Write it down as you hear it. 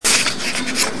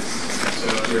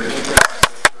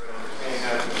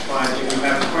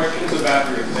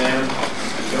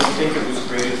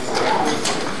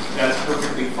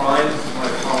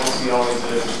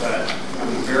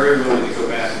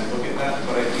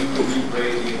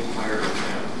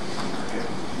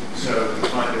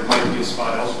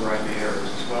spot elsewhere, I'd be errors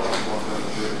as well. And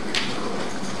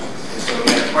so if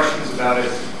you have questions about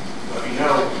it, let me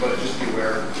know, but just be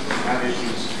aware if you have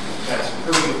issues, that's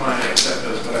perfectly fine, I accept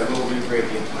those, but I will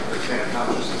regrade the entire exam, not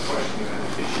just the question you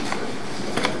have issues with.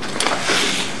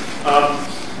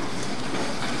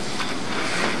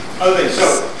 Other things, so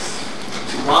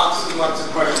lots and lots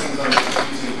of questions on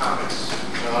using topics.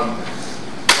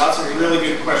 Lots of really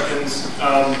good questions.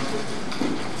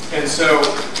 And so,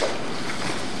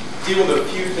 deal with a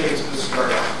few things to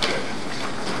start off with.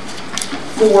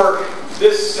 For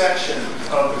this section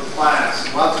of the class,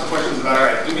 lots of questions about, all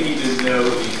right, do we need to know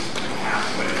these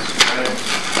pathways,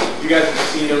 right? You guys have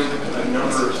seen them a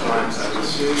number of times, I would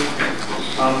assume.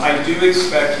 I do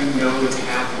expect you know the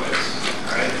pathways,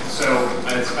 right? So,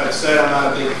 as I've said, I'm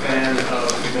not a big fan of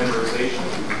memorization.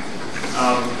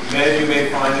 Many of you may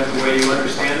find that the way you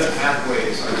understand the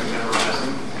pathways are to memorize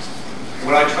them.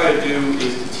 What I try to do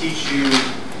is to teach you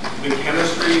the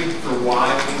chemistry for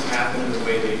why things happen in the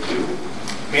way they do.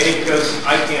 Mainly because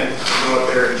I can't go up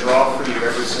there and draw for you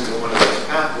every single one of those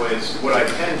pathways. What I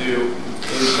can do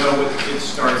is know what it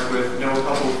starts with, know a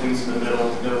couple of things in the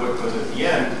middle, know what goes at the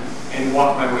end, and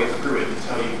walk my way through it and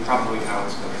tell you probably how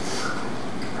it's going to work.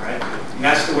 All right? And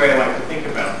that's the way I like to think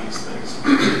about these things.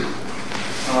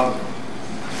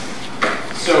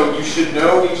 So you should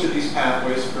know each of these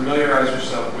pathways, familiarize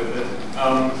yourself with it.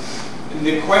 And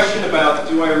the question about,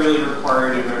 do I really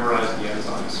require you to memorize the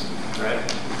enzymes, right?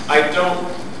 I don't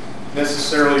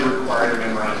necessarily require you to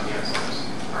memorize the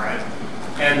enzymes, all right?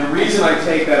 And the reason I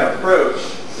take that approach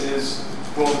is,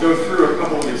 we'll go through a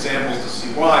couple of examples to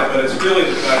see why, but it's really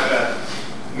the fact that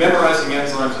memorizing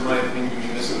enzymes, in my opinion,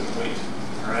 you miss the point,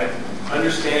 all right?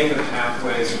 Understanding the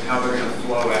pathways and how they're going to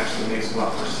flow actually makes a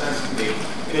lot more sense to me.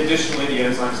 And additionally, the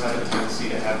enzymes have a tendency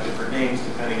to have different names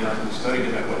depending on who studied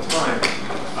them at what time.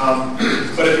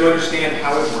 But if you understand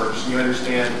how it works, and you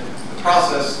understand the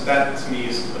process, that to me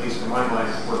is, at least for my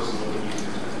mind, works a little bit easier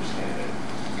to understand it.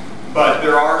 But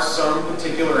there are some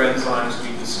particular enzymes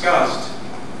we discussed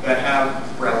that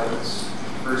have relevance.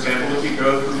 For example, if you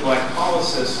go through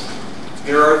glycolysis,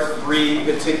 there are 3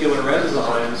 particular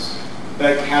enzymes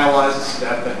that catalyze a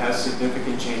step that has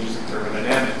significant changes in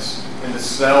thermodynamics. And the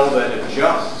cell that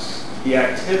adjusts the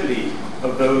activity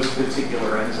of those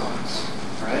particular enzymes,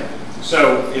 right?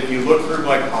 So if you look through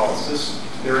glycolysis,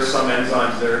 there are some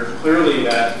enzymes that are clearly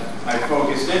that I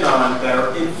focused in on that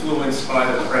are influenced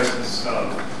by the presence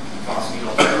of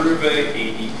phosphoenol pyruvate,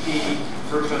 ADP,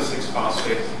 fructose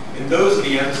 6-phosphate, and those are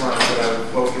the enzymes that I would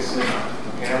focus in on.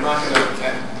 Okay, I'm not going to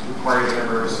require you to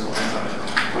remember a single enzyme.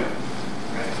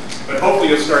 But hopefully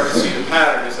you'll start to see the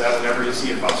pattern is that whenever you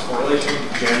see a phosphorylation,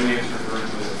 generally it's referred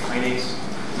to as a kinase.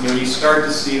 You start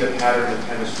to see the pattern of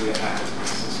chemistry that happens in the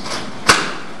system.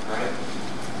 Right?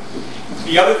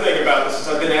 The other thing about this is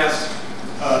I've been asked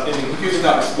in the confusing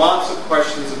topics lots of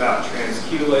questions about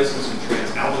transketolysis and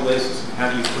transaldolasis and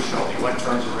how do you push all the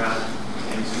electrons around,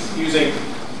 and it's confusing.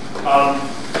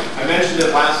 I mentioned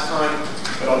it last time,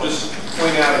 but I'll just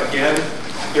point out again.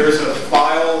 There is a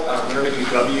file out of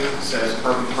RWW that says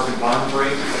carbon-carbon bond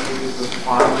break. I think there's the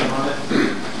file name on it.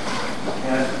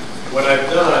 And what I've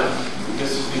done,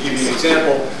 this is to give you an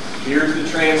example, here's the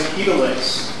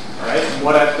transketolase. All right? And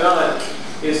what I've done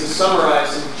is to summarize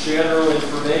some general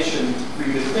information for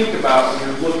you to think about when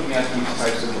you're looking at these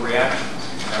types of reactions.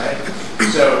 All right?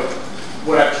 So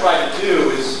what I've tried to do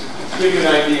is give you an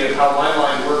idea of how my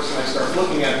mind works when I start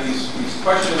looking at these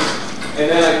questions. And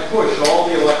then I push all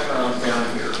the electrons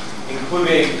down here,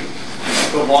 including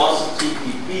the loss of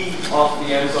TPP off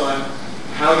the enzyme,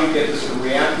 how you get this to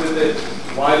react with it,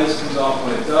 why this comes off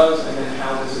when it does, and then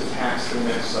how this attacks the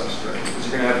next substrate.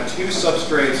 Because you're going to have 2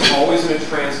 substrates, always in a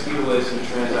transketolase and a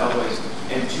transaldolase,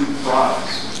 and 2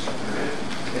 products. Right?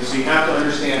 And so you have to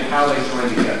understand how they join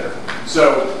together.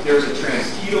 So there's a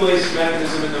transketolase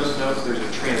mechanism in those notes, there's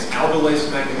a transaldolase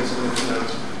mechanism in those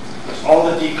notes. All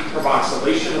the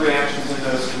decarboxylation reactions in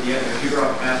those for the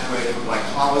interferon pathway of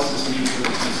glycolysis lead to the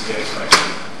PCA cycle.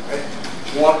 Right?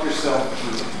 Walk yourself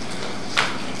through them.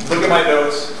 Look at my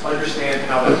notes, understand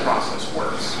how that process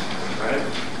works. Right?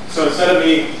 So instead of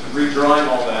me redrawing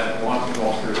all that and walking you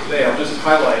all through it today, I'll just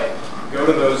highlight, go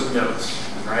to those notes,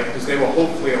 right? Because they will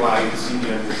hopefully allow you to see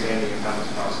the understanding of how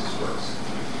this process works.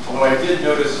 Although I did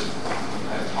notice,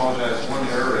 I apologize, one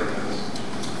error in there.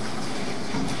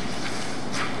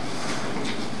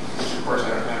 Of course, I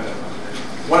don't have that one here.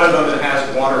 One of them that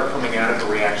has water coming out of the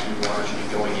reaction, water should be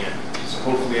going in. So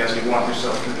hopefully, as you walk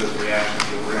yourself through those reactions,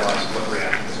 you'll realize what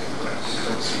reaction is incorrect. So you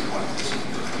don't see one.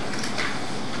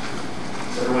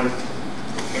 Is everyone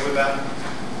okay with that?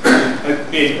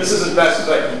 I mean, this is as best as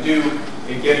I can do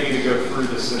in getting you to go through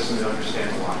this system and understand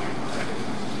the logic behind it.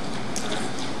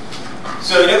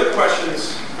 So the other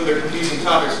questions for the confusing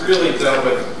topics really dealt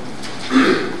with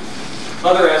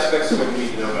other aspects of what you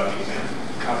need to know about the exam,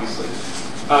 obviously.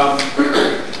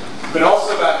 But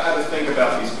also about how to think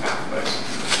about these pathways.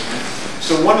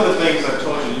 So one of the things I've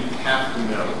told you have to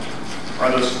know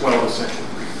are those 12 essential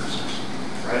precursors,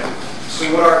 right? So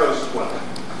what are those 12?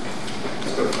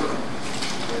 Let's go through them.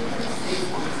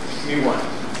 Give me one.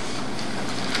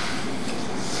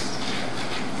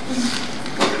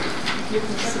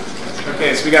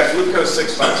 Okay, so we got glucose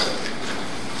 6-phosphate.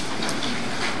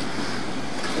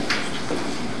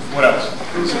 What else?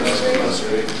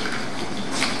 Bisphosphoglycerate.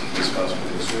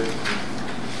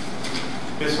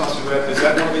 Bisphosphoglycerate, is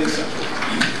that one of the essentials?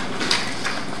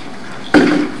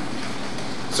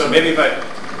 So maybe if I...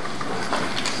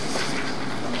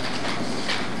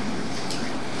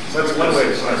 So that's one way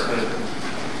to start it.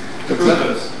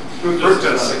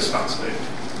 Fructose 6-phosphate.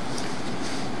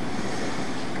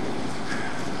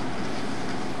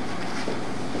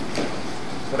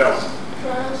 What else?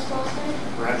 Ribose phosphate.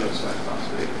 Ribose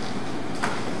 5-phosphate.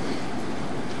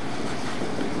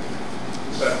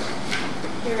 What else?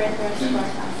 Erythrose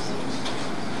 5-phosphate.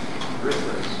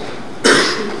 Erythrose.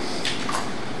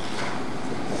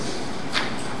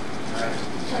 All right.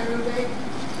 Pyruvate.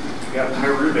 We got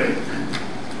pyruvate.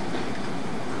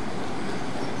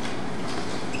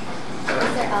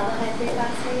 Is there aldehyde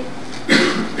 3-phosphate?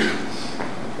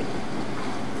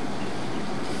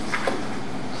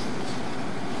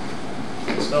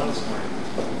 Smell this morning.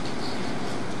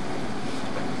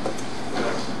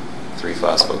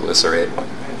 3-phosphoglycerate.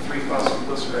 And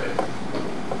 3-phosphoglycerate.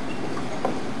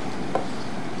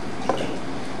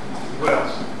 What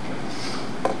else?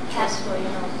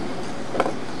 Casphoinol.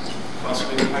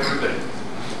 Phosphate pyruvate.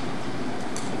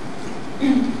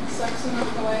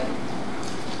 Succinyl-CoA.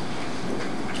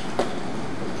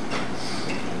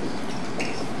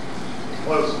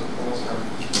 Close. Almost done.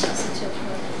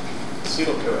 Acetyl-CoA.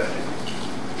 Acetyl-CoA.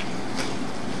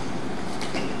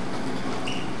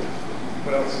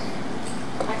 What else?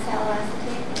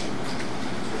 Oxaloacetate.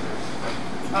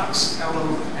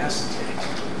 Oxaloacetate.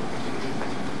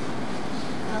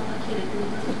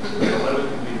 Alpha-ketoglutarate.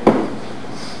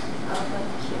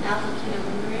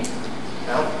 Alpha-ketoglutarate.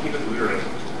 Alpha-ketoglutarate.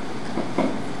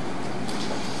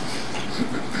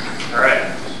 All right.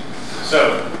 So,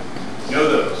 know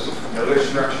those. Know their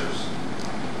structures.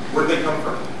 Where do they come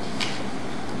from?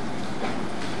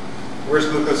 Where's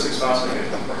glucose 6-phosphate going to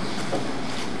come from?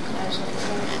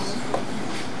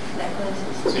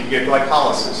 So you get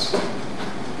glycolysis.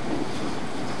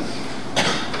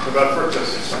 What about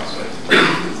fructose 6-phosphate?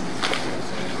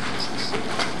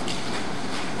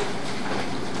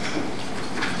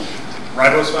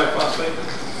 Ribose 5-phosphate?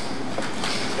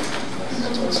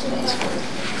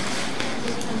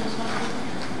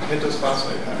 Pentose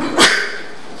phosphate.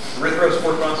 Erythrose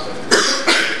 4-phosphate?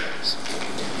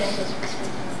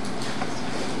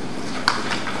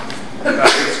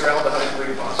 Glyceraldehyde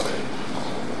 3-phosphate.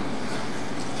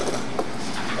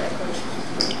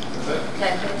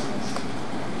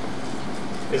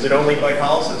 Is it only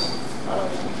glycolysis? All of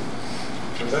them.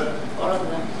 What's that? All of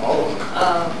them. All of them.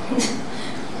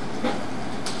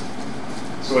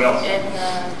 So what else? And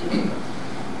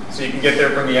So you can get there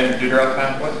from the N-deuterone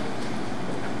pathway?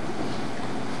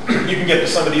 You can get to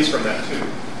some of these from that too.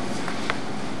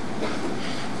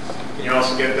 Can you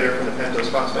also get there from the pentose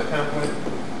phosphate pathway?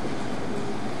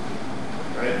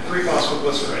 Right?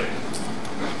 3-phosphoglycerate.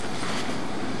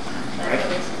 Right?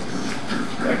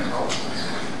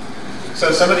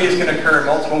 So some of these can occur in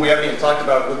multiple. We haven't even talked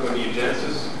about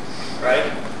gluconeogenesis,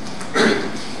 right?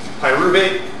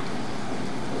 Pyruvate,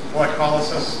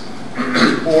 glycolysis,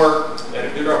 or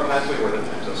N-deuterone pathway, or the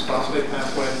pentose phosphate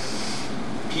pathway,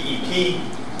 PEP.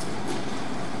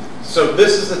 So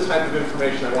this is the type of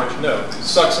information I want you to know.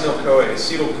 Succinyl-CoA,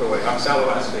 acetyl-CoA,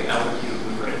 oxaloacetate,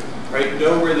 alpha-ketoglutarate, right?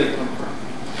 Know where they come from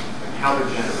and how they're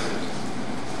generated.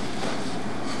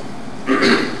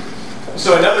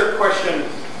 So another question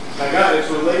I got is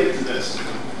related to this.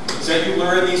 Is that you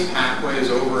learn these pathways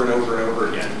over and over and over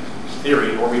again.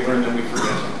 Theory, or we learn them, we forget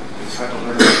them. We try to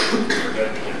learn them, we forget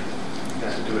it again. You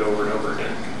have to do it over and over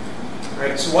again.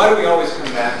 Right? So why do we always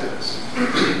come back to this?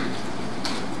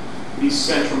 These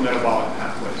central metabolic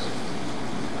pathways.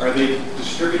 Are they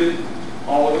distributed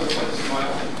all over the place in my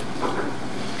life?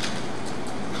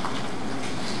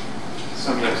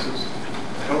 Some yeses.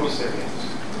 I hope you say yes.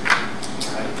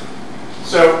 All right.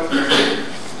 So,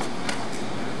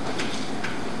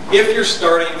 if you're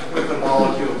starting with the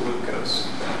molecule of glucose,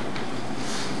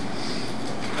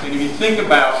 and if you think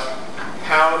about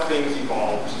how things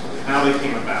evolved, how they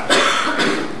came about,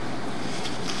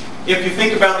 if you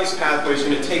think about these pathways, you're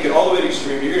going to take it all the way to the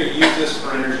extreme. You're going to use this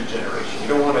for energy generation. You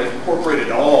don't want to incorporate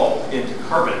it all into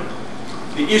carbon.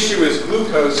 The issue is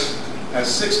glucose has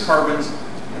 6 carbons,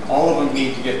 and all of them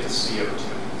need to get to CO2.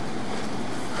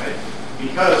 Right?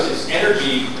 Because it's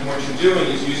energy, and what you're doing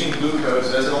is using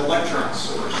glucose as an electron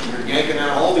source. You're yanking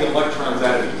out all the electrons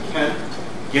out of it you can,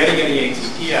 getting any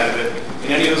ATP out of it,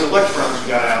 and any of those electrons you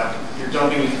got out, you're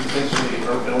dumping into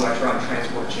an electron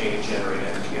transport chain and generate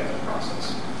energy out of the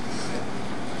process.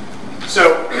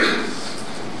 So,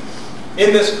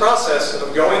 in this process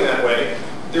of going that way,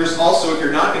 there's also, if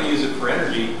you're not going to use it for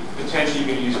energy, potentially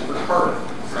you can use it for carbon.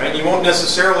 Right? You won't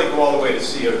necessarily go all the way to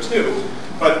CO2,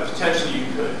 but potentially you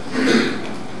could.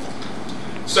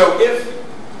 So if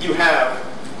you have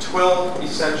 12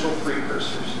 essential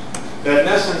precursors that in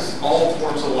essence all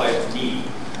forms of life need,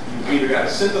 you've either got to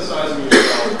synthesize them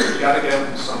yourself or you've got to get them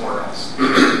from somewhere else.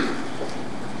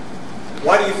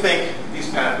 Why do you think these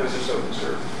pathways are so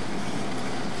conserved?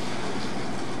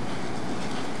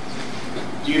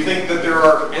 Do you think that there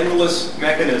are endless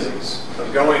mechanisms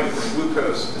of going from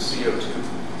glucose to CO2?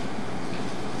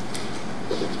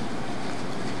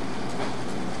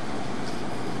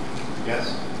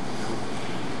 Yes?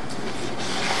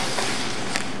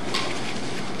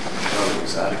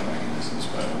 Exotic mechanisms,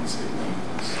 but I wouldn't say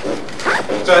limitless.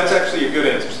 So that's actually a good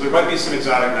answer. So there might be some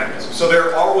exotic mechanisms. So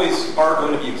there always are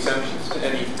going to be exceptions to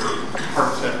any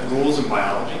rules in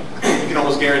biology. You can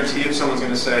almost guarantee if someone's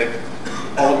going to say,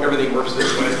 everything works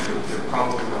this way, they're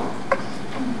probably wrong.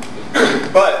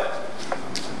 But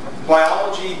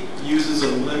biology uses a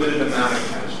limited amount of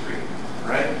chemistry,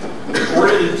 right? In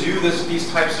order to do these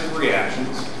types of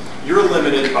reactions, you're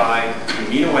limited by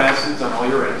amino acids on all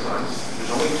your enzymes.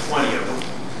 There's only 20 of them.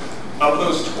 Of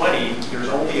those 20, there's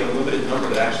only a limited number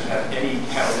that actually have any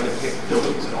catalytic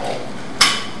capabilities at all.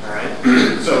 All right?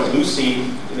 So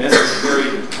leucine, in essence, a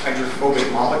very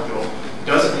hydrophobic molecule,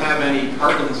 doesn't have any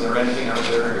carbons or anything out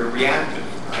there that are reactive.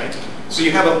 Right? So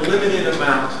you have a limited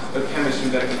amount of chemistry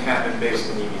that can happen based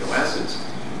on the amino acids.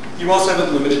 You also have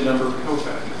a limited number of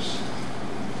cofactors.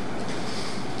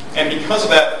 And because of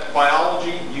that,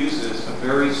 biology uses a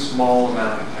very small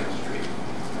amount of chemistry.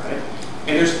 Right?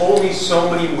 And there's only so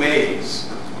many ways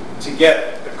to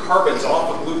get the carbons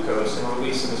off of glucose and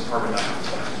release in this carbon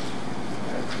dioxide.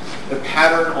 Okay? The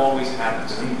pattern always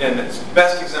happens. And it's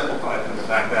best exemplified by the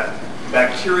fact that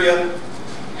bacteria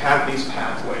have these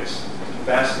pathways. The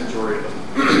vast majority of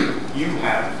them. You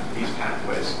have these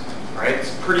pathways. Right?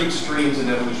 It's pretty extremes in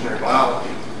evolutionary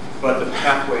biology, but the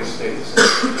pathways stay the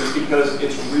same. It's because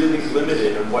it's really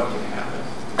limited in what can happen.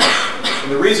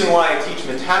 And the reason why I teach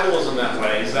metabolism that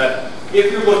way is that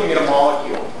if you're looking at a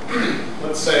molecule,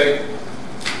 let's say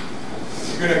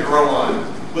you're going to grow on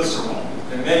glycerol,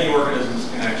 and many organisms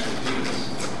can actually do this.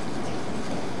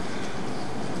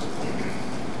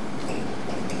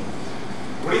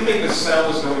 What do you think the cell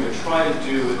is going to try to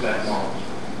do with that molecule?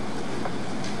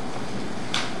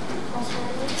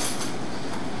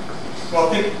 Well, I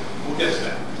think we'll get to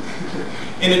that.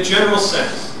 In a general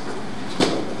sense,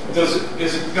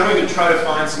 is it going to try to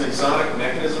find some exotic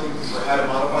mechanism for how to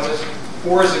modify this?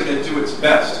 Or is it going to do its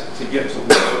best to get to one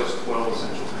of those 12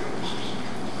 essential precursors?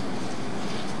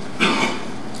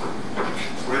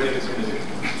 What do you think it's going to do?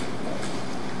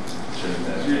 It's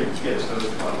going to get to those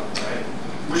 12, right?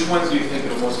 Which ones do you think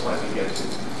it'll most likely get to?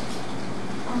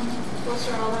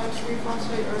 Glycerol,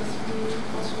 3-phosphate or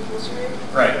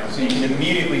 3-phosphoglycerate. Right, so you can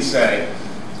immediately say,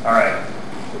 all right,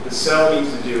 what the cell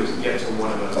needs to do is get to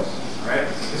one of those. Right?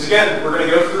 Because again, we're going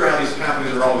to go through how these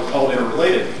pathways are all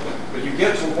interrelated. But you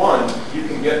get to one, you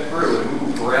can get through and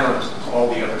move around to all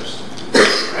the others.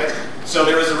 Right? So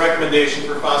there is a recommendation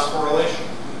for phosphorylation.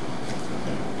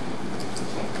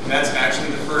 And that's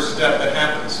actually the first step that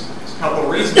happens. There's a couple of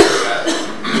reasons for that.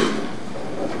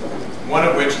 One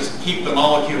of which is to keep the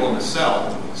molecule in the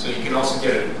cell, so you can also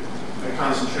get a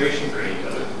concentration gradient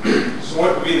of it. So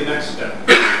what would be the next step?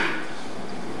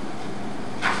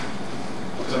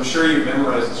 I'm sure you've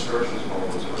memorized the structures of all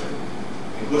those already.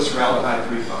 And glyceraldehyde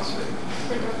 3-phosphate.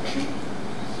 Reduction.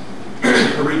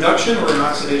 A reduction or an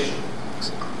oxidation?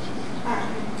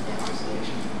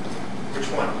 Oxidation. Which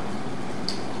one?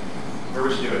 Where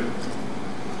would you do it?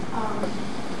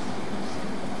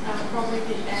 Probably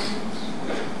the end.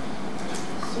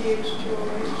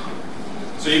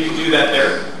 CH2OH. So you can do that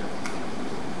there.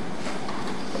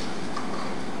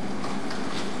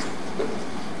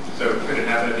 So could it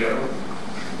happen at the other one?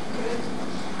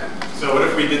 So what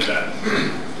if we did that?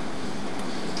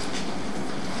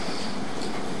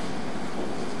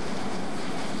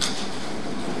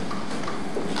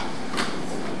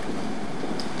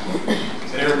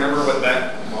 Does anyone remember what that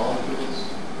molecule is?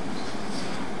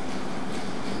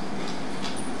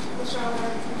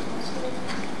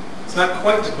 It's not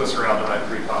quite to glyceraldehyde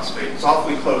 3-phosphate. It's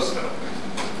awfully close though.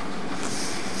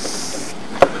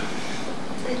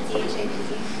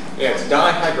 Yeah, it's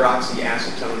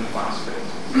dihydroxyacetone phosphate.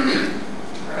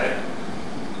 All right.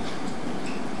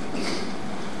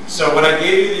 So when I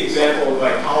gave you the example of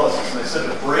glycolysis, and I said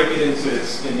to break it into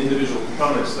its individual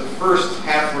components, the first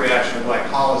half reaction of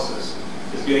glycolysis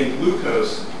is getting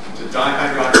glucose to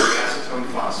dihydroxyacetone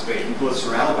phosphate and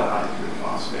glyceraldehyde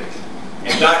 3-phosphate.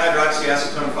 And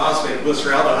dihydroxyacetone phosphate and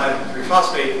glyceraldehyde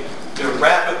 3-phosphate, they're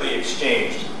rapidly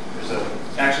exchanged. There's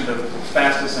actually the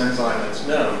fastest enzyme that's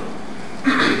known.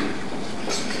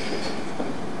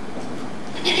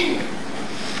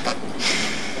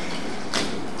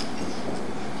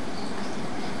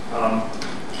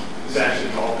 Is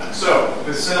actually called that. So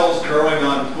the cell's growing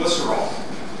on glycerol.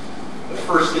 The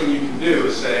first thing you can do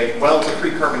is say, well, it's a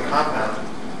 3-carbon compound.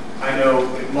 I know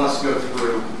it must go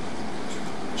through,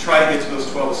 try to get to those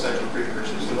 12 essential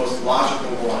precursors. The most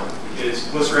logical one is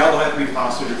glyceraldehyde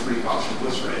 3-phosphate or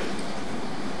 3-phosphoglycerate.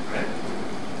 Right?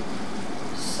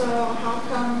 So how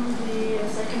come the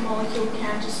second molecule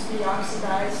can't just be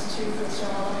oxidized to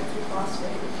glyceraldehyde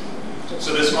 3-phosphate?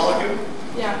 So this molecule?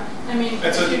 Yeah, I mean,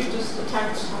 That's if okay. you just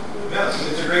attack the top group. Yeah,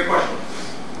 it's a great question.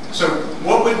 So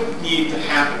what would need to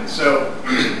happen? So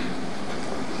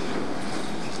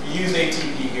you use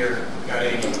ATP here, we got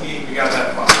ADP, we got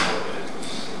that phosphorylated.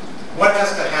 What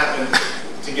has to happen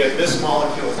to get this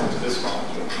molecule into this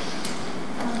molecule?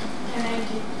 NAD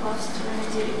plus to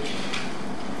NADH.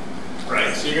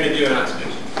 Right, so you're going to do an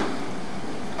oxidation.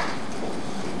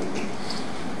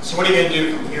 So what are you going to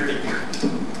do from here to here?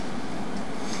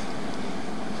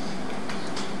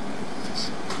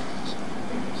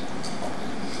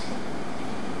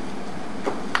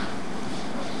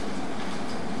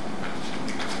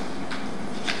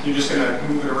 You're just going to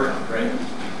move it around, right?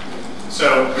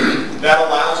 So that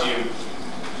allows you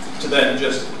to then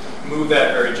just move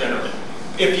that very generally.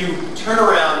 If you turn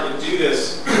around and do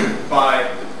this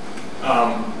by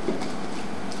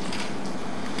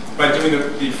doing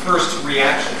the first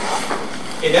reaction,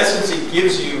 in essence, it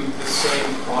gives you the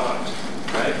same product,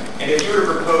 right? And if you were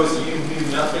to propose that you knew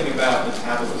nothing about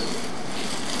metabolism,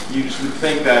 you just would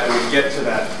think that it would get to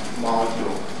that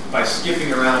molecule by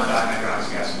skipping around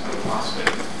dihydroxyacetone phosphate,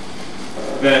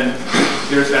 then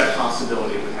there's that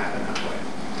possibility it would happen that way,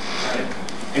 right?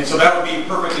 And so that would be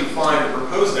perfectly fine to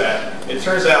propose that. It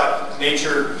turns out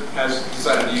nature has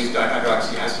decided to use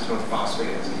dihydroxyacetone phosphate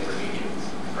as an intermediate,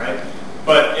 right?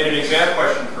 But in an exam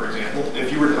question, for example,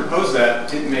 if you were to propose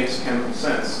that, it makes chemical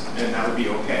sense, and that would be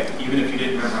okay, even if you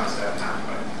didn't memorize that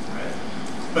pathway, right?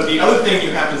 But the other thing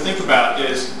you have to think about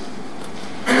is,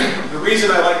 the reason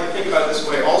I like to think about it this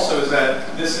way also is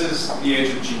that this is the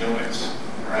age of genomics,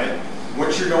 right?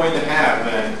 What you're going to have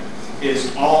then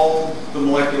is all the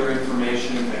molecular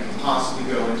information that can possibly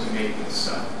go into making a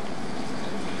cell.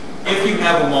 If you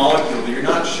have a molecule that you're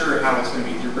not sure how it's going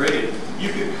to be degraded,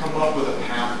 you could come up with a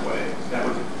pathway that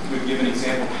would give an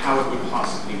example of how it would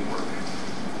possibly work.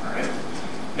 All right?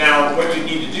 Now, what you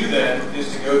need to do then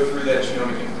is to go through that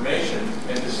genomic information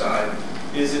and decide,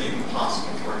 is it even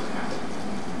possible for it to happen?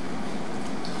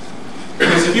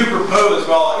 Because if you propose,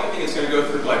 well, I think it's going to go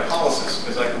through glycolysis,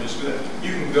 because I can just do that,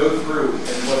 you can go through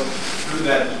and look through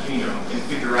that genome and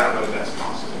figure out whether that's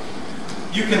possible.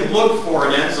 You can look for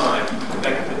an enzyme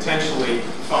that can potentially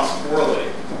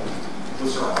phosphorylate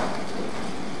glycerol.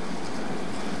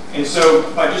 And so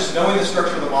by just knowing the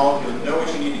structure of the molecule and know what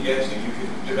you need to get to, you can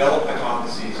develop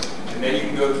hypotheses, and then you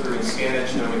can go through and scan that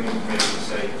genomic information and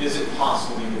say, is it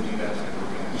possible you can do that type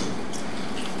of reaction?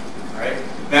 All right?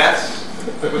 That's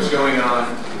what's going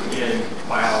on in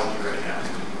biology right now,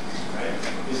 right?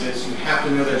 Is that you have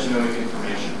to know that genomic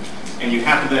information, and you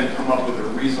have to then come up with a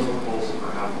reasonable proposal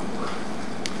for how it will work,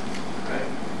 right?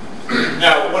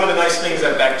 Now, one of the nice things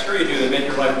that bacteria do that make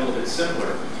your life a little bit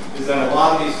simpler is that a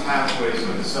lot of these pathways,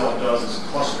 what the cell does is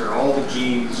cluster all the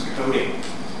genes coding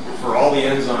for all the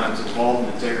enzymes involved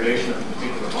in the degradation of a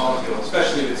particular molecule,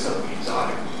 especially if it's something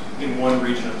exotic, in one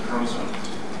region of the chromosome,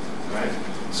 right?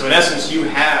 So in essence, you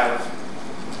have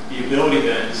the ability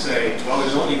then to say, well,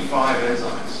 there's only 5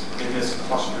 enzymes in this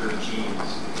cluster of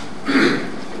genes.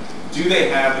 Do they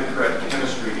have the correct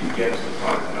chemistry to get to the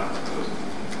product that I'm proposing?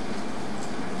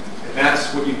 And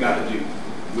that's what you've got to do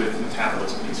with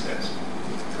metabolism these days.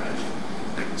 Right?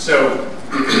 So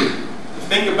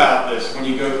think about this when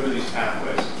you go through these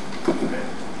pathways. Okay?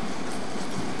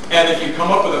 And if you come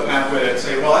up with a pathway that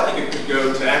say, well, I think it could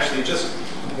go to actually just,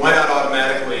 why not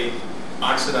automatically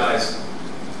oxidize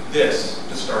this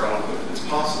to start off with? It's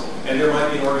possible. And there might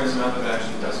be an organism out there that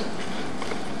actually does it.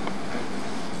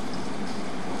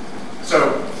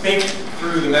 So think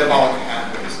through the metabolic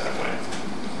pathways that way.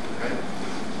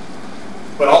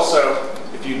 But also,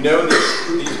 if you know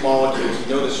these molecules, you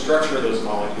know the structure of those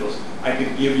molecules, I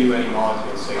could give you any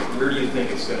molecule and say, where do you think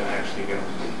it's going to actually go?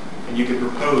 And you could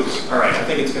propose, all right, I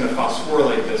think it's going to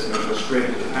phosphorylate this and it'll go straight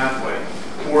into the pathway.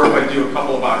 Or if I do a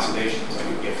couple of oxidations, I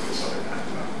could get to this other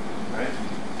pathway, right?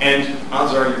 And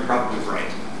odds are you're probably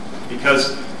right.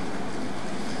 Because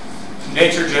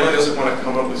nature generally doesn't want to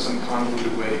come up with some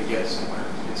convoluted way to get somewhere.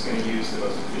 It's going to use the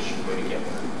most efficient way to get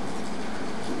there.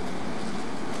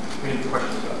 Any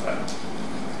questions about that?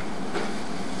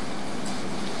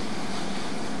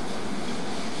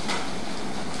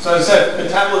 So as I said,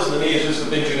 metabolism to me is just a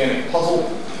big gigantic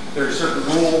puzzle. There are certain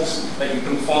rules that you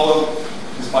can follow,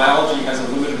 because biology has a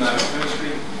limited amount of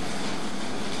chemistry.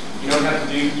 You don't have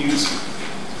to use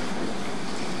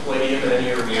palladium in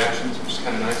any of your reactions, which is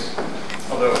kind of nice.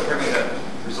 Although apparently that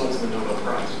results in the Nobel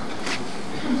Prize.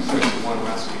 Which is one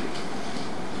last week.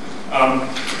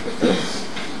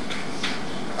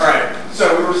 All right,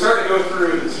 so we were starting to go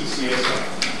through the TCA stuff.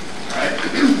 All right?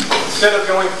 Instead of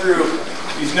going through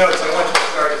these notes, I want you to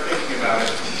start thinking about it.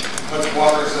 Let's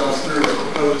walk ourselves through a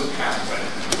proposed pathway.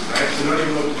 Right? So don't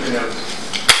even look at your notes.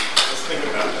 Let's think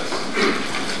about this.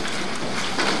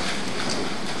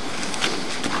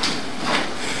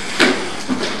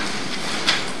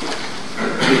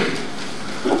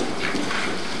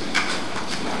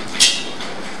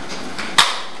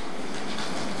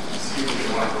 Let's see if we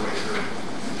can walk our way through.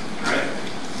 All right?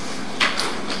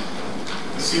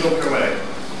 Acetyl-CoA.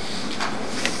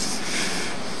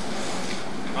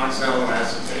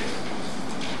 Oxaloacetate.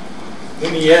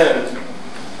 In the end,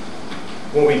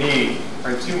 what we need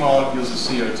are 2 molecules of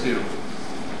CO2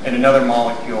 and another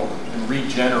molecule and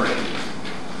regenerate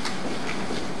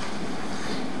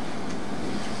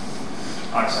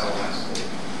oxaloacetate.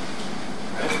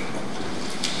 Right?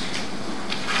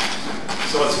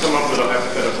 So let's come up with a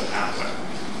hypothetical pathway.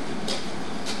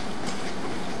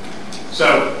 So,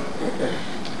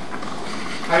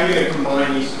 how are you going to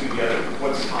combine these 2 together?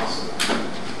 What's possible?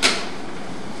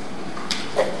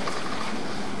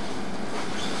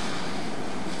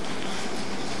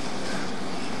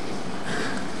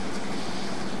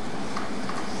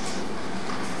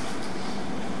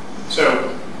 So,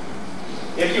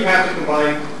 if you have to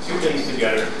combine 2 things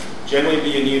together, generally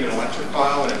you need an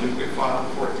electrophile and a nucleophile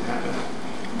for it to happen.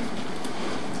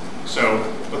 So,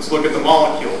 let's look at the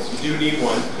molecules. You do need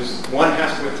one, because one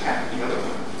has to attack the other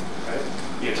one. Right?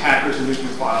 The attacker is a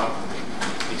nucleophile,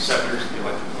 the acceptor is the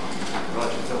electrophile, or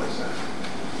electrophilic center.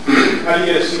 How do you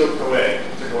get acetyl-CoA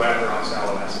to go after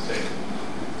oxaloacetate?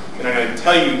 And I'm going to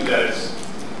tell you that it's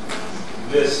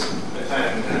this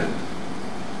attacking that.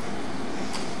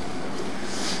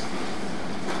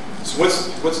 So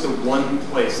what's the one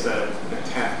place that an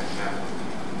attack can happen?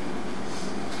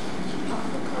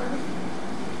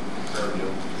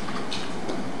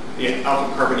 The alpha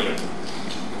carbonyl.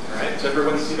 All right, does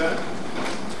everyone see that?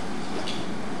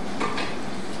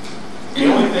 The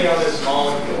only thing on this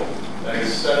molecule that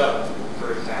is set up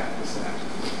for attack is that.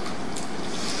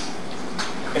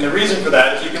 And the reason for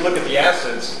that is you can look at the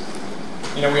acids.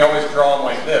 You know, we always draw them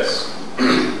like this.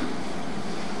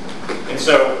 And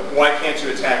so, why can't you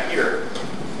attack here?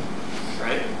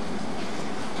 Right?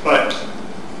 But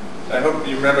I hope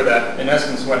you remember that, in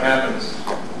essence, what happens,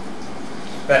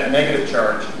 that negative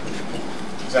charge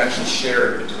is actually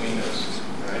shared between those.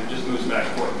 Right? It just moves back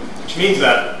and forth. Which means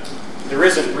that there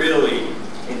isn't really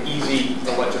an easy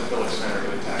electrophilic center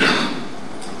to attack.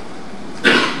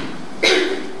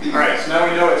 All right, so now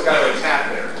we know it's got to attack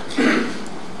there.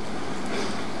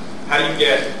 How do you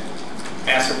get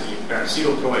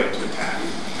acetyl-CoA to attack?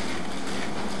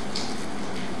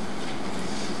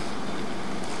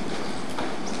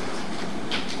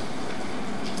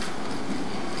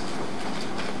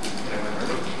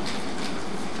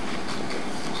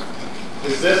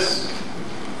 Does this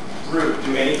group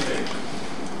do anything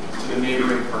to the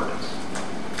neighboring carbons?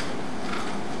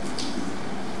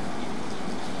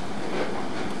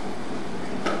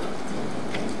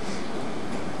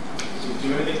 Does it do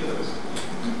anything to those?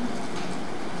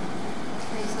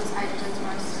 Makes those hydrogens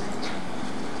more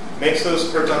acidic. Makes those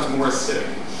protons more acidic,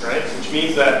 right? Which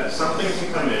means that something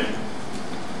can come in,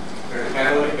 they're a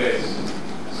catalytic base,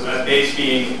 so that base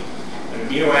being an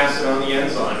amino acid on the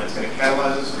enzyme that's going to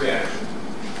catalyze this reaction.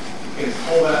 You can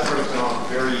pull that proton off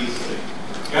very easily.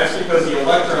 And that's because the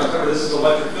electrons, remember this is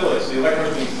electrophilic, so the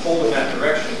electrons are being pulled in that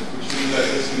direction, which means that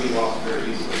this can be lost very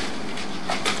easily.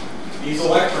 These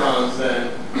electrons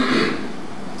then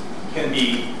can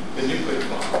be the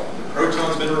nucleophile. The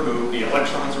proton's been removed, the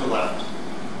electrons are left.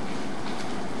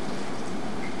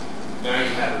 Now you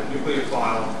have a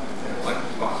nucleophile and an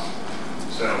electrophile.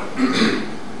 So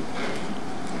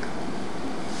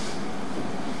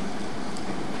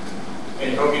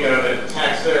And you hope you know that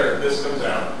tax there, this comes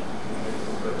out.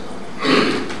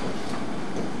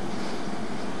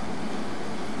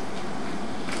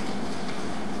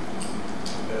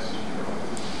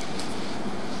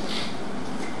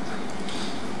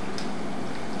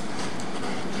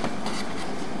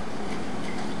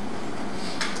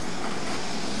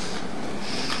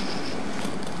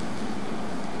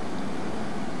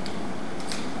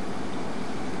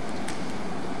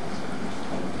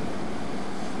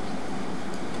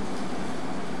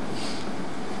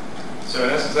 So in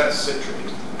essence, that's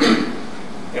citrate.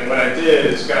 And what I did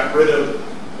is got rid of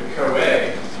the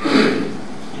CoA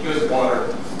because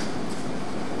water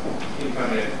can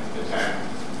come in, attack,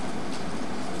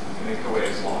 and then CoA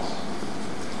is lost.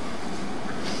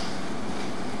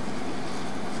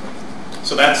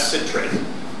 So that's citrate.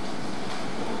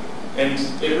 And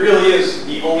it really is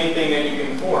the only thing that you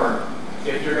can form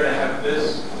if you're going to have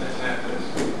this and attack this.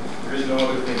 There is no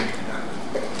other thing that can happen.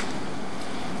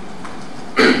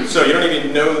 So you don't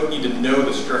even need to know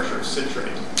the structure of citrate.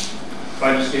 If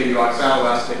I just gave you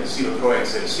oxaloacetate and acetyl-CoA and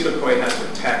said acetyl-CoA has to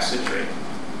attack citrate,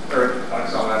 or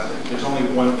oxaloacetate, there's only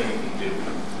one thing it can do.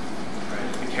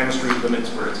 Right? The chemistry limits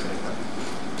where it's going to go.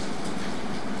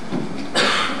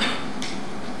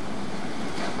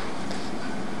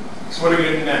 So what are we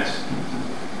going to do next?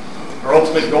 Our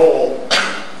ultimate goal,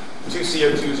 2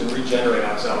 CO2s and regenerate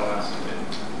oxaloacetate.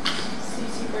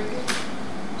 CC breakage.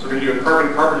 So we're going to do a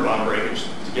carbon-carbon bond breakage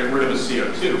to get rid of the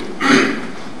CO2.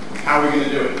 How are we going to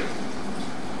do it?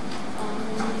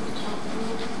 Remove the top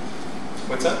group.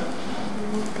 What's that?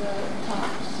 Remove the top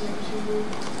CO2 group.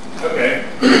 Okay.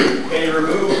 Can you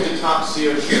remove the top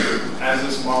CO2 as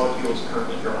this molecule is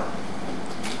currently drawn?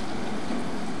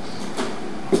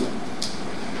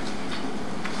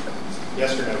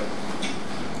 Yes or no?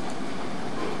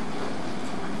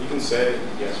 You can say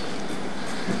yes or no.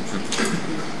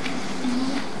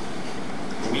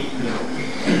 We know.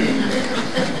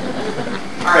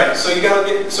 All right, so you gotta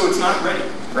get, so it's not ready,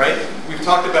 right? We've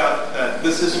talked about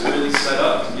this isn't really set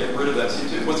up to get rid of that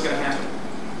CO2. What's gonna happen?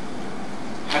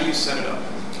 How do you set it up?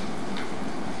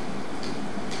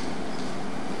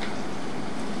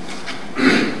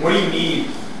 What do you need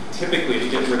typically to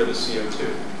get rid of the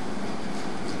CO2?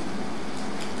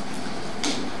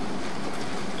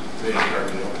 Beta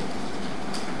carbonyl.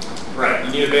 Right,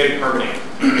 you need a beta carbonate.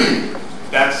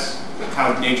 That's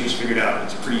how nature's figured out.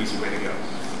 It's a pretty easy way to go.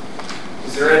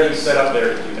 Is there anything set up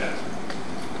there to do that?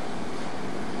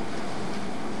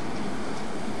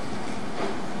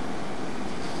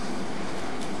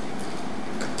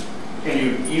 Can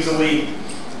you easily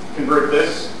convert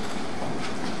this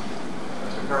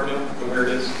to carbonyl to where it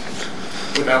is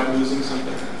without losing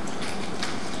something?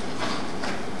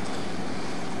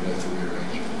 You have to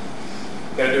rearrange it.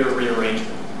 Got to do a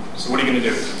rearrangement. So what are you going to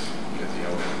do? Get the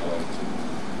alcohol.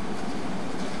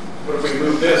 What if we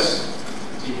move this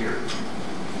to here?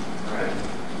 All right.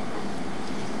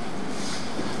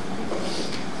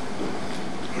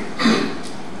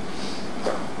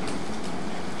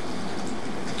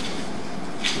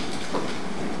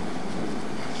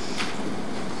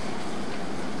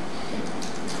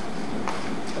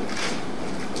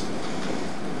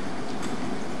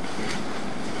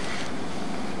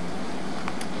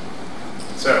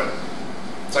 So,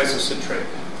 it's isocitrate.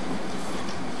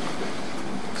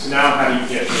 So now how do you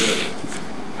get rid of it?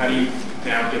 How do you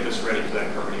now get this ready for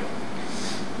that carbonyl?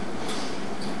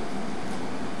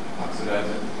 Oxidize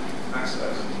it.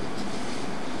 Oxidize it.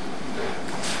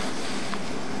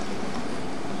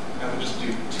 Now we'll just do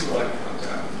 2 electrons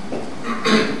out.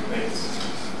 Thanks.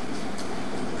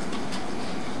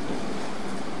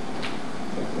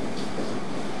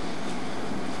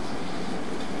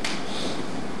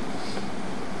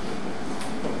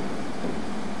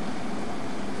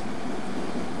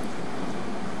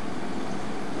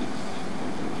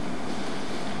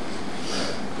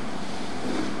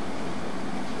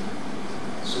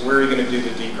 So where are you going to do the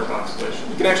decarboxylation?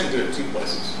 You can actually do it 2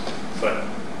 places, but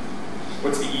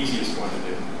what's the easiest one to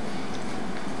do?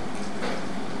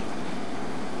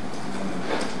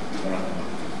 One on the bottom.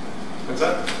 What's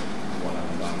that? One on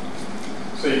the bottom.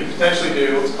 So you could potentially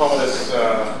do, let's call this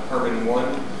carbon 1, or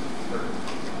 2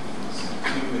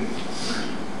 and 3.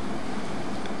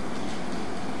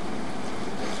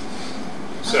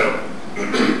 So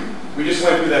we just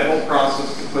went through that whole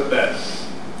process to put that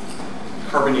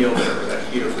carbonyl there, or that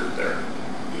keto group there.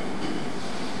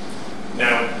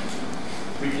 Now,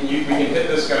 we can hit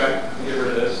this guy and get rid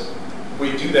of this. If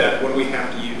we do that, what do we have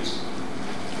to use?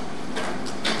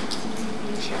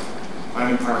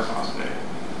 Imine pyrophosphate.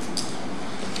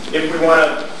 If we want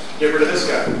to get rid of this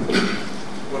guy,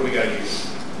 what do we got to use?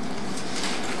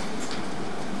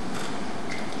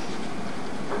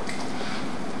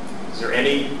 there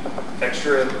any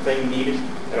extra thing needed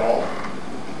at all?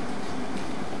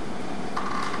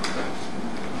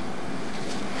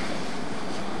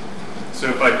 So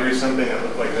if I drew something that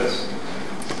looked like this,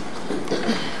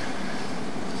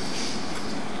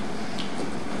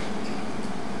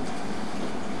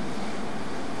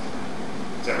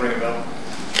 does that ring a bell?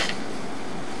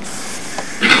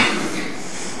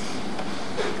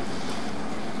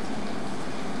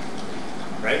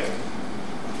 Right?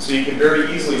 So you can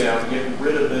very easily now get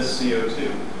rid of this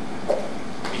CO2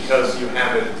 because you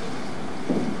have it,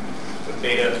 the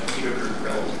beta keto group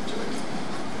relative to it.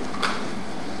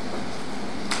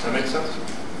 Does that make sense?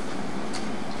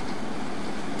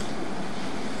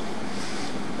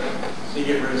 So you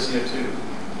get rid of CO2.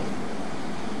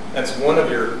 That's one of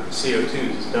your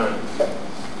CO2s is done.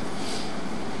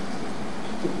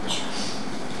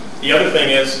 The other thing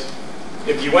is,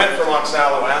 if you went from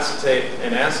oxaloacetate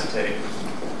and acetate,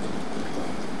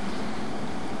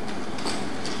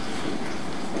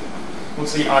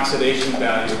 what's the oxidation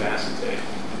value of acetate?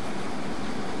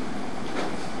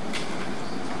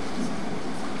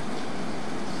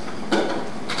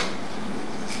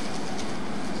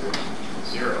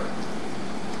 Zero.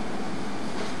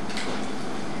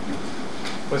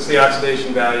 What's the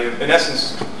oxidation value? In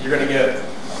essence, you're going to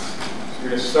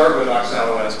start with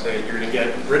oxaloacetate, you're going to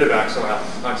get rid of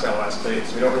oxaloacetate,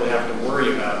 so we don't really have to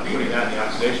worry about putting that in the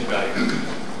oxidation value.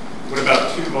 What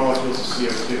about 2 molecules of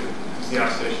CO2? What's the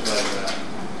oxidation value of that?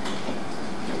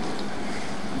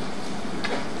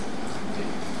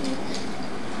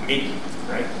 Meat,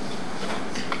 right?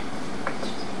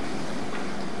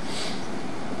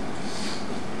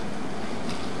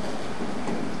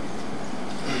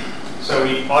 So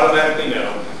we automatically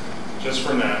know, just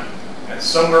from that, and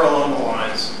somewhere along the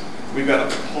lines, we've got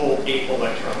to pull 8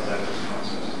 electrons out of this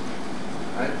process.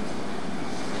 Right?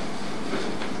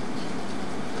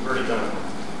 We've already done it.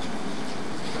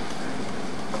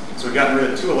 So we've gotten rid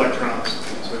of 2 electrons,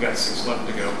 so we've got 6 left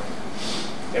to go.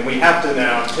 And we have to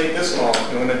now take this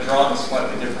molecule, and I'm going to draw it in a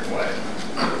slightly different way.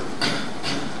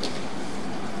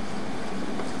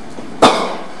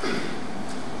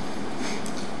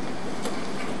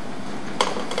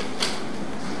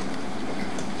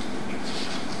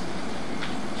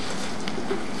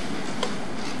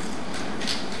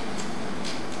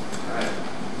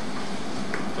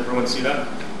 Everyone see that?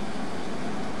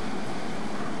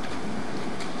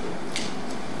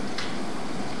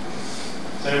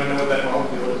 Does anyone know what that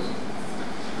molecule is?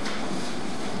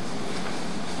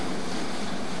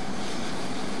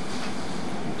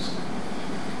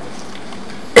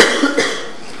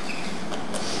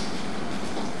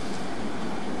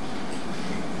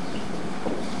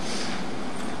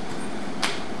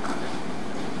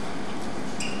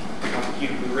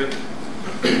 Alpha-ketone butyrate.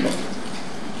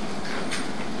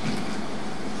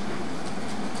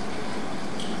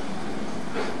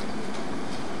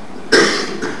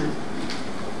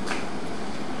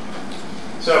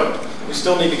 So we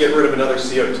still need to get rid of another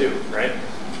CO2, right?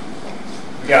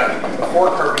 We got a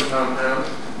 4-carbon compound.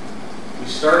 We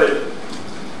started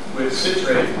with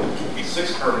citrate, a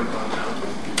 6-carbon compound.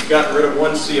 We got rid of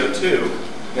 1 CO2.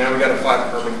 Now we got a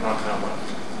 5-carbon compound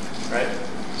left, right?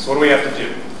 So what do we have to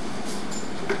do?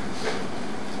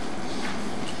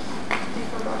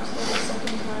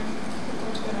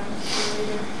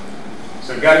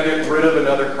 So we've got to get rid of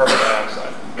another carbon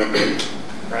dioxide,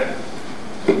 right?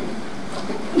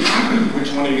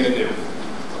 Which one are you going to do?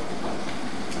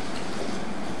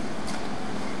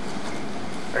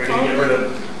 Are you going to get rid of,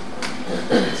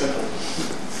 it's simple.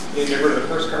 You get rid of the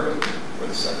first carbon or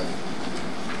the second?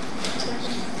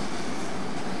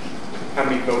 How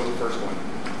many go with the first one?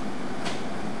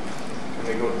 How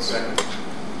many go with the second?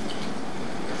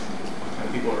 And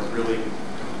people are really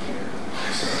don't care.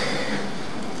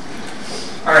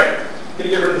 All right, going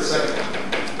to get rid of the second one.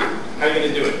 How are you going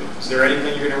to do it? Is there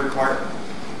anything you're going to require?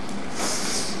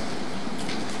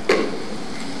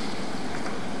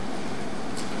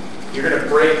 You're going to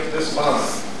break this bond.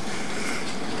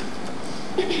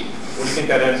 What do you think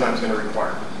that enzyme is going to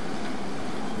require?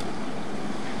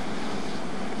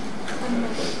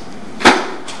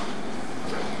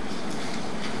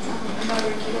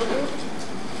 Another keto group.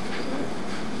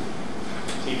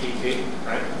 TPP,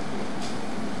 right?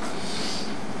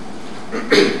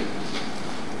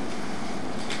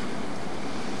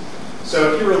 So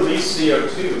if you release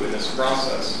CO2 in this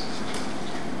process,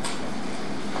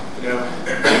 you know,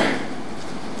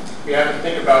 we have to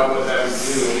think about what that would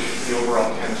do to the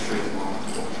overall chemistry of the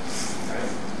molecule, right?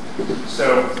 So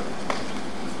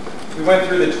we went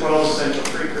through the 12 essential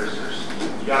precursors.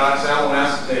 You got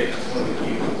oxaloacetate, that's one of the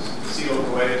key ones.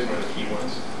 Acetyl-CoA is one of the key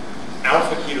ones.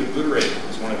 Alpha-ketobutyrate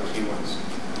is one of the key ones.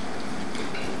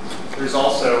 There's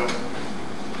also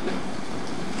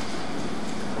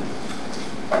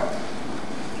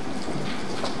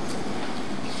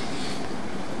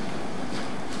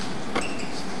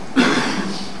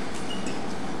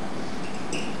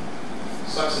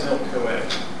succinyl-CoA.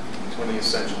 It's one of the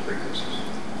essential precursors.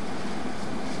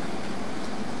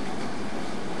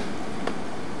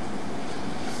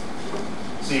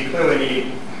 So you clearly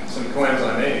need some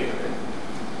coenzyme A to come in.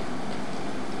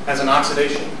 Has an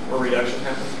oxidation or reduction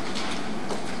happened?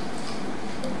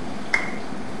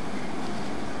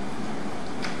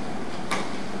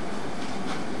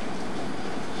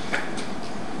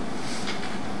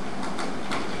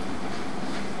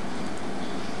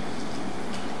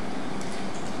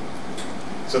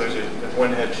 So there's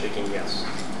one head shaking yes.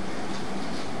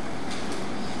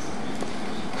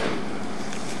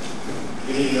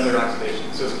 You need another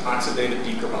oxidation. So it's oxidative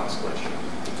decarboxylation.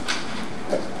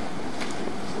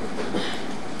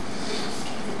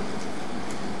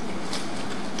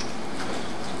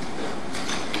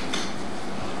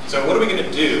 So what are we going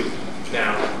to do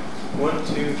now? 1,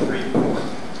 2, 3, 4.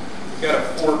 We've got a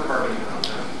 4-carbon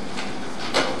compound.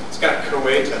 It's got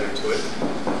CoA tethered to it.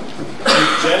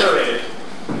 We've generated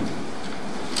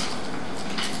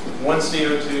 1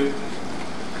 CO2,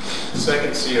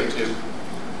 second CO2.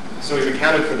 So we've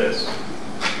accounted for this.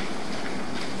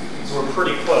 So we're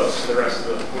pretty close to the rest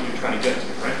of what you're trying to get to,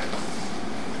 right?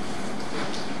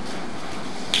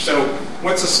 So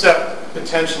what's a step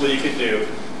potentially you could do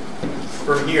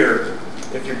from here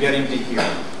if you're getting to here?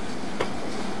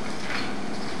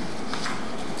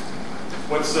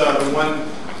 What's the one,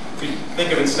 if you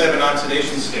think of instead of an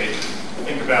oxidation state,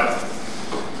 think about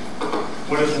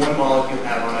what does one molecule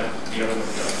have on it, the other one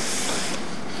does.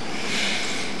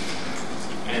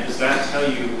 And does that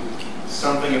tell you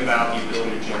something about the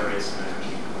ability to generate some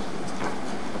energy?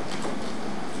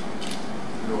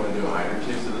 You want to do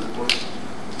hydrogens at this point?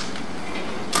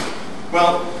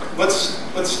 Well,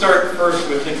 let's start first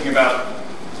with thinking about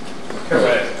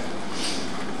CoA.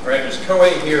 Right? There's CoA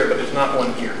here, but there's not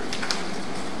one here.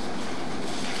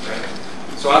 Right?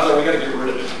 So odds are we got to get rid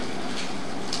of it.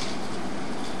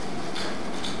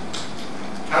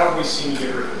 How have we seen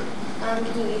get rid of it?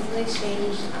 You easily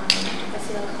exchange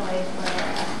acetyl-CoA for a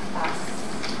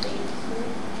phosphate group.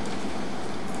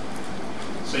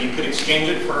 So you could exchange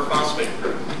it for a phosphate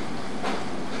group.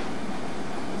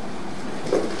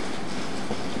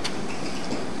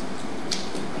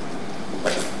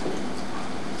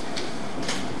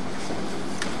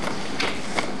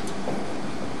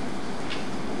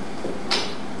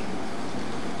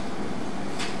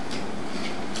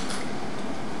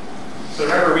 So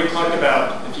remember, we talked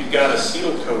about if you've got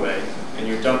acetyl-CoA and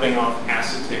you're dumping off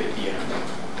acetate at the end,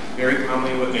 very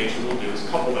commonly what nature will do is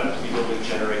couple that to be able to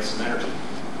generate some energy.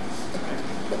 Okay.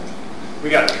 We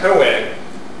got CoA,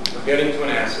 we're getting to an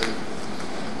acid.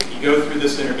 You go through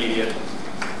this intermediate,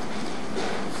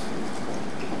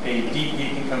 ADP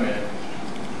can come in,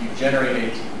 you generate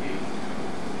ATP.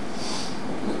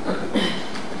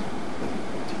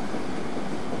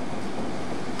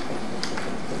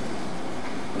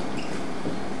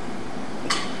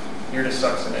 Here to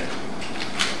succinate.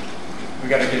 We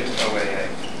got to get to OAA.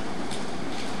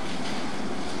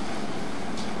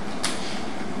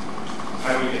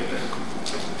 How do we get there?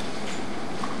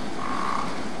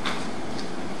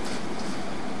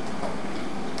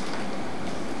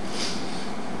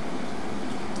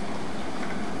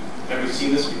 Have we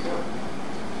seen this before?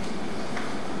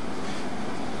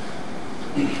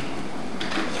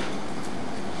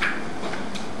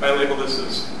 I label this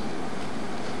as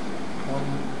 1,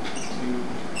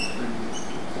 2, 3,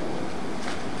 4.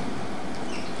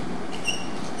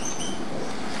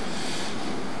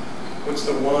 What's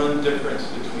the one difference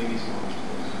between these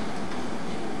molecules?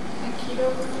 A keto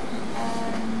group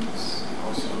and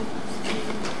also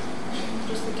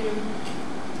just the keto.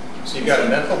 So you've got a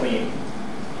methylene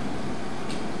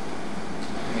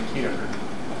and a keto group.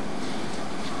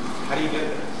 How do you get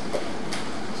there?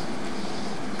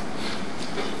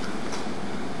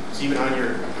 It's even on your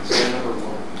stand number 1.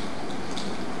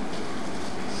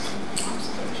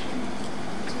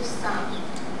 Just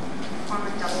form a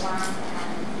double bond and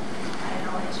add an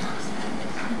OH oxide.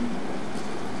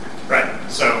 Right.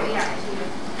 So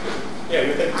Yeah,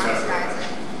 you're thinking about it. oxidize Right?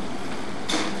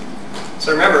 it.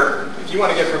 So remember, if you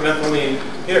want to get from methylene to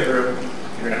keto group,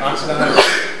 you're going to oxidize,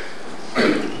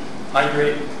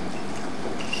 hydrate,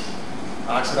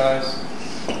 oxidize,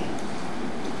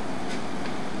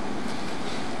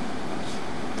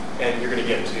 and you're going to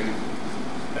get to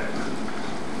that group.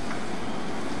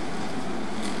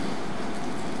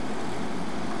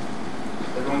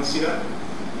 Everyone see that?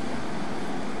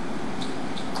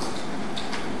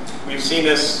 We've seen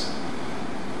this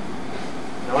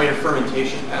in all your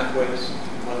fermentation pathways,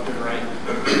 left and right.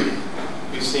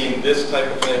 We've seen this type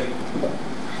of thing.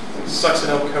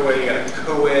 Succinyl-CoA, you got a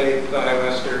CoA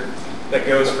thioester that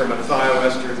goes from a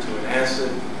thioester to an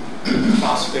acid,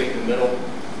 phosphate in the middle,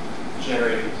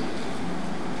 generating ATP.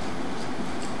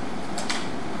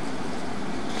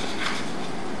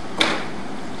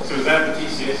 So is that the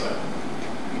TCA cycle?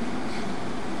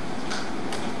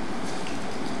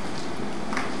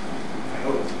 I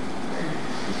hope.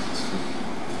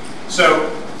 So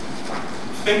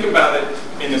think about it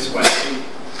in this way.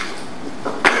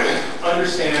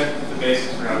 Understand the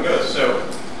basics for how it goes. So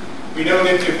we know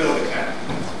nucleophilic attack.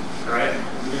 All right?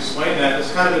 We've explained that.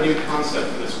 It's kind of a new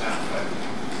concept for this pathway.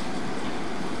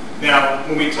 Now,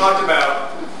 when we talked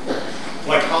about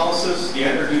glycolysis, the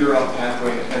enterobutyryl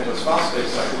pathway, and the pentose phosphate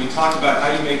cycle, we talked about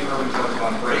how you make carbon-carbon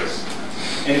bond breaks.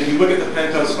 And if you look at the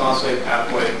pentose phosphate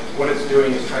pathway, what it's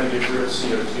doing is trying to get rid of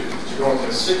CO2. So you're going from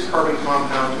a 6-carbon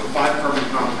compound to a 5-carbon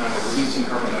compound and releasing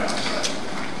carbon dioxide.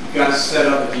 You've got to set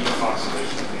up a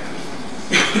decarboxylation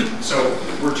reaction. So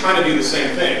we're trying to do the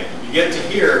same thing. You get to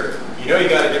here, you know you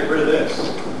got to get rid of this.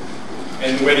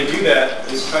 And the way to do that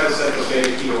is try to set up a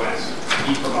beta-keto acid,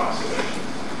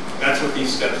 decarboxylation. That's what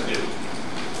these steps do.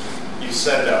 You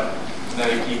set it up, now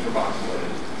you decarboxylate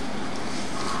it.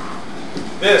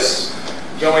 This,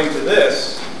 going to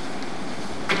this,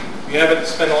 we haven't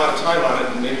spent a lot of time on it,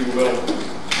 and maybe we will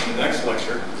in the next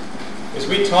lecture, is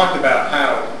we talked about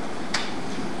how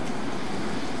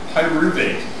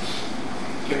pyruvate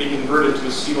can be converted to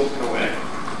acetyl-CoA.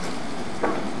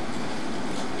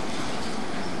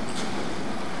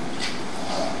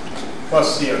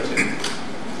 Plus CO2,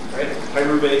 right?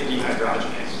 Pyruvate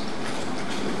dehydrogenase.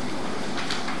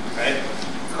 Right?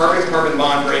 Carbon-carbon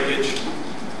bond breakage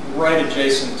right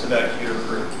adjacent to that keto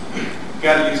group. You've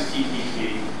got to use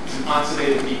TPP,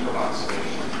 oxidative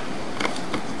decarboxylation.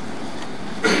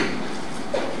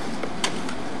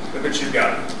 Look what you've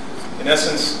got. In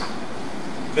essence,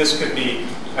 this could be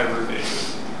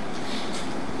pyruvate.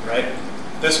 Right?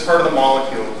 This part of the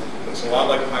molecule looks a lot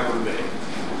like pyruvate.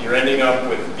 You're ending up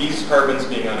with these carbons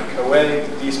being on a CoA,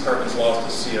 these carbons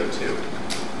lost to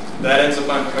CO2. That ends up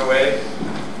on CoA,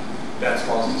 that's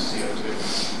lost to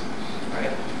CO2.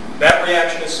 Right? That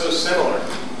reaction is so similar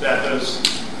that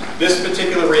this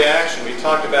particular reaction, we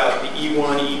talked about the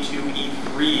E1, E2,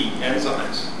 E3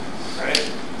 enzymes.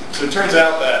 Right? So it turns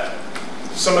out that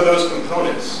some of those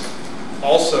components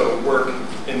also work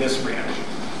in this reaction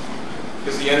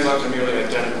because the enzymes are nearly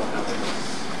identical in how they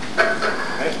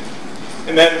work. Right?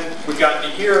 And then we've got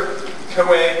here,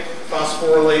 CoA,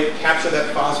 phosphorylate, capture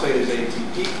that phosphate as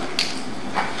ATP.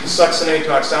 Succinate to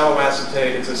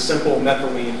oxaloacetate, it's a simple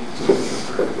methylene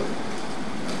group.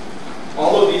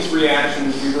 All of these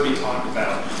reactions we've already talked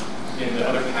about in the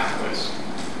other pathways.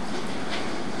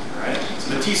 All right?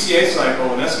 So the TCA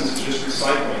cycle, in essence, is just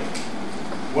recycling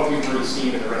what we've already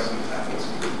seen in the rest of the pathways.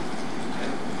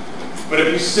 Okay? But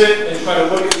if you sit and try to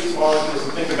look at these molecules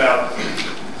and think about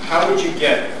how would you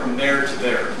get from there to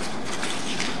there?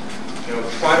 You know,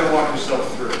 try to walk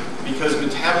yourself through it. Because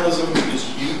metabolism is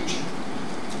huge.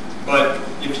 But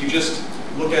if you just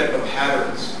look at the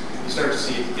patterns, you start to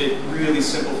see it really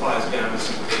simplifies down to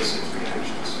some basic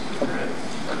reactions. Right?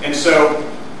 And so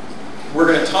we're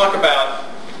going to talk about,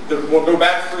 we'll go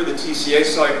back through the TCA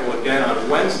cycle again on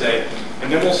Wednesday, and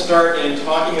then we'll start in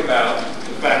talking about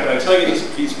the fact that I tell you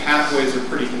these pathways are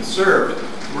pretty conserved.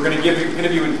 We're going to give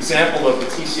you an example of the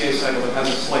TCA cycle that has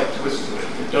a slight twist to it.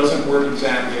 It doesn't work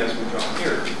exactly as we draw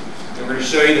here. And we're going to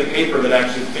show you the paper that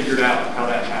actually figured out how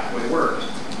that pathway worked.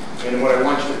 And what I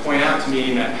want you to point out to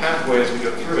me in that pathway as we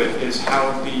go through it is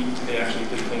how they actually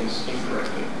did things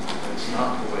incorrectly. It's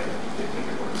not the way they think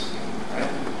it works.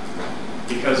 Right?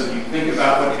 Because if you think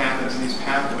about what happens in these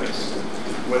pathways,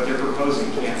 what they're proposing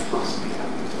can't possibly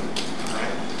happen.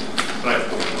 Right?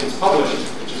 But it's published,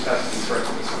 it just has to be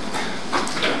corrected.